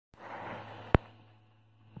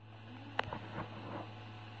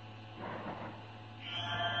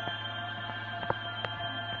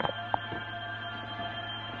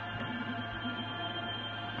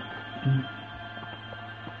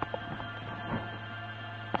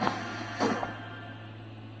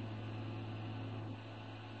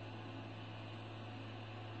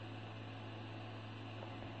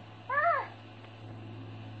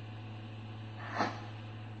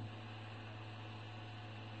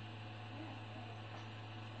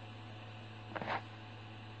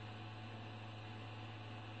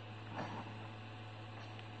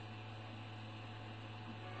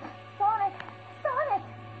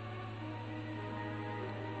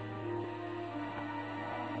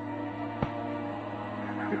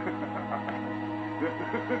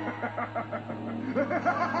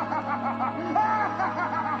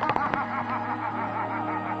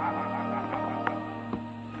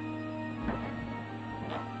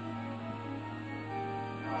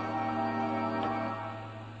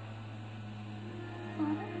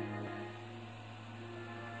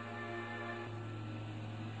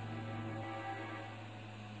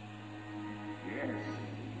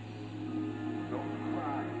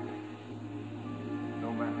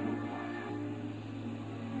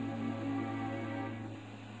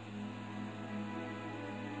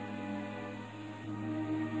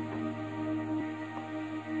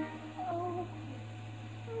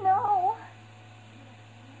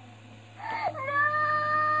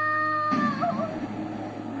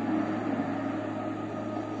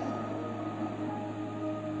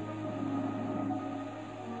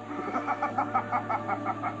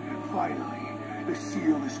Finally, the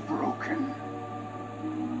seal is broken.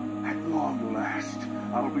 At long last,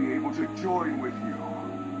 I'll be able to join with you.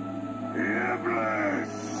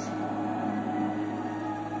 Iblis!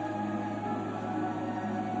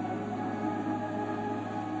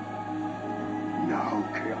 Now,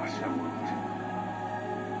 Chaos Emerald.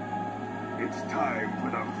 It's time for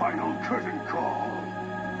the final curtain call.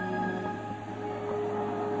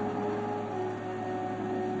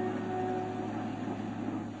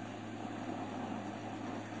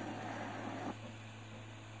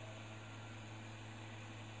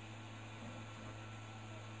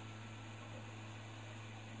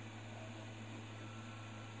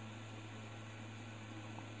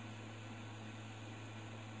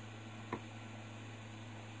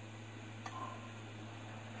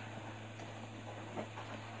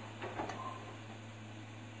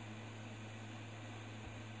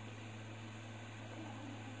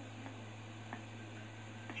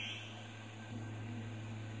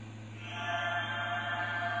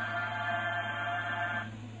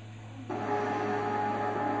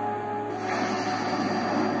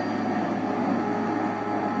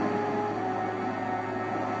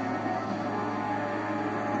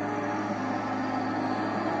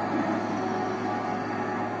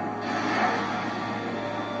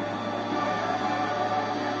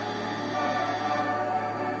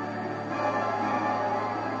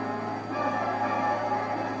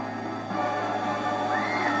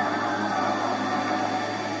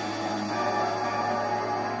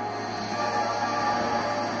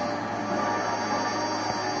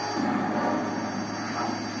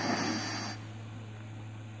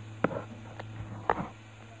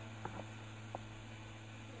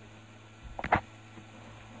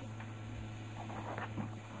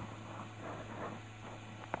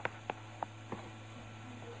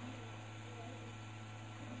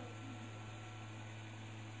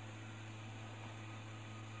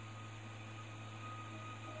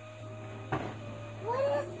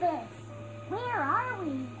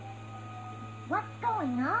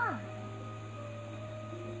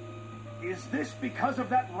 Is this because of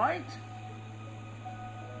that light?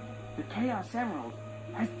 The Chaos Emerald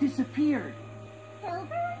has disappeared.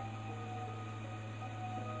 Silver?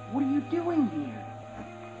 What are you doing here?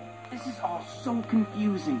 This is all so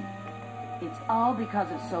confusing. It's all because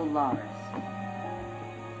of Solaris.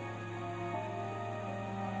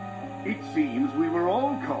 It seems we were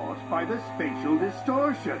all caught by the spatial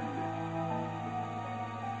distortion.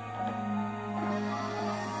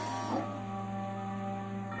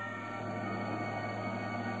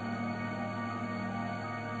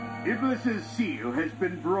 Iblis's seal has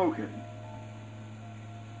been broken.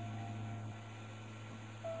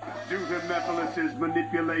 Due to Mephiles'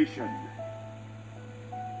 manipulation.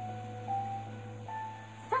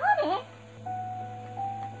 Sonic?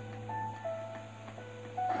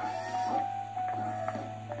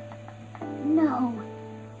 No.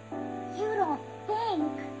 You don't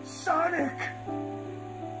think... Sonic!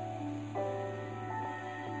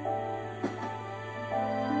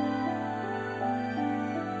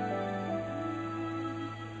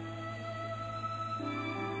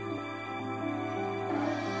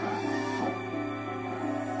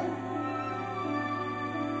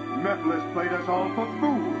 Mephiles played us all for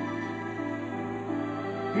fools.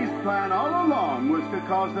 His plan all along was to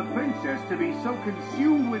cause the princess to be so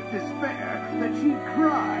consumed with despair that she'd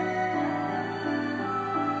cry.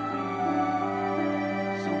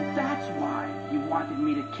 So that's why you wanted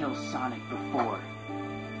me to kill Sonic before.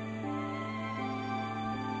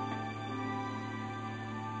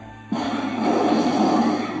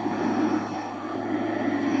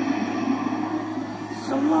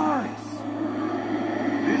 Solaris!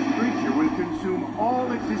 This creature will consume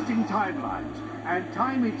all existing timelines, and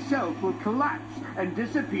time itself will collapse and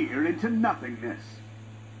disappear into nothingness.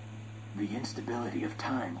 The instability of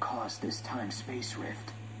time caused this time-space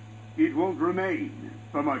rift. It won't remain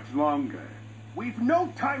for much longer. We've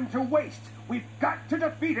no time to waste. We've got to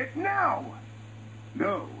defeat it now!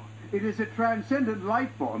 No, it is a transcendent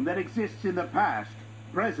life form that exists in the past,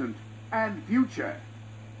 present, and future.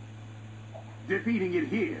 Defeating it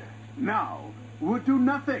here, now, would do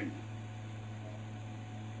nothing.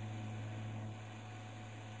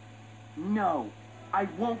 No, I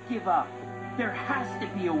won't give up. There has to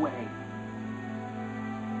be a way.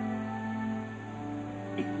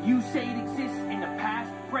 If you say it exists in the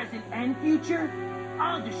past, present, and future,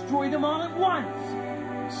 I'll destroy them all at once.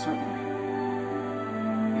 Certainly.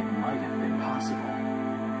 It might have been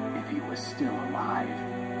possible if he was still alive.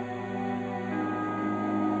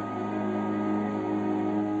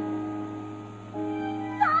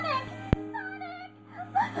 Sonic! Sonic,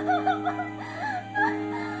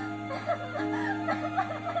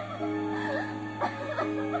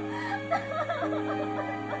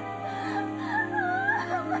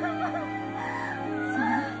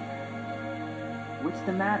 What's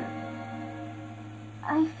the matter?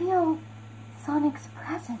 I feel Sonic's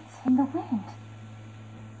presence in the wind.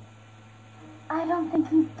 I don't think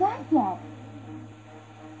he's dead yet.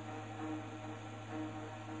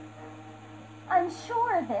 I'm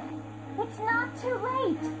sure of it. It's not too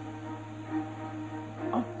late.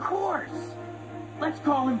 Of course! Let's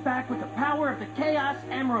call him back with the power of the Chaos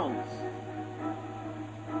Emeralds.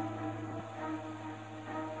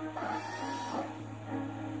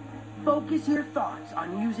 Focus your thoughts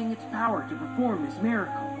on using its power to perform this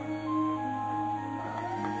miracle.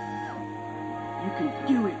 You can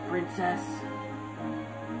do it, Princess.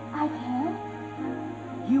 I can?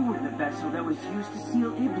 You were the vessel that was used to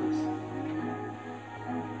seal Iblis.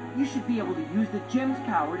 You should be able to use the gem's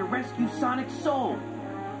power to rescue Sonic's soul.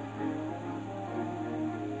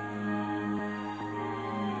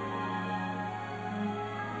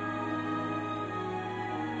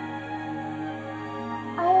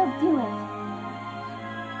 I'll do it.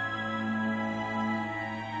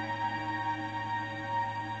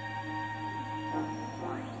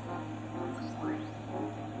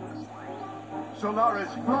 Solaris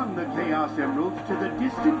flung the Chaos Emeralds to the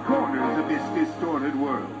distant corners of this distorted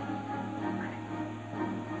world.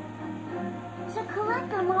 To collect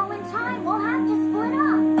them all in time, we'll have to split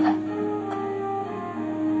up.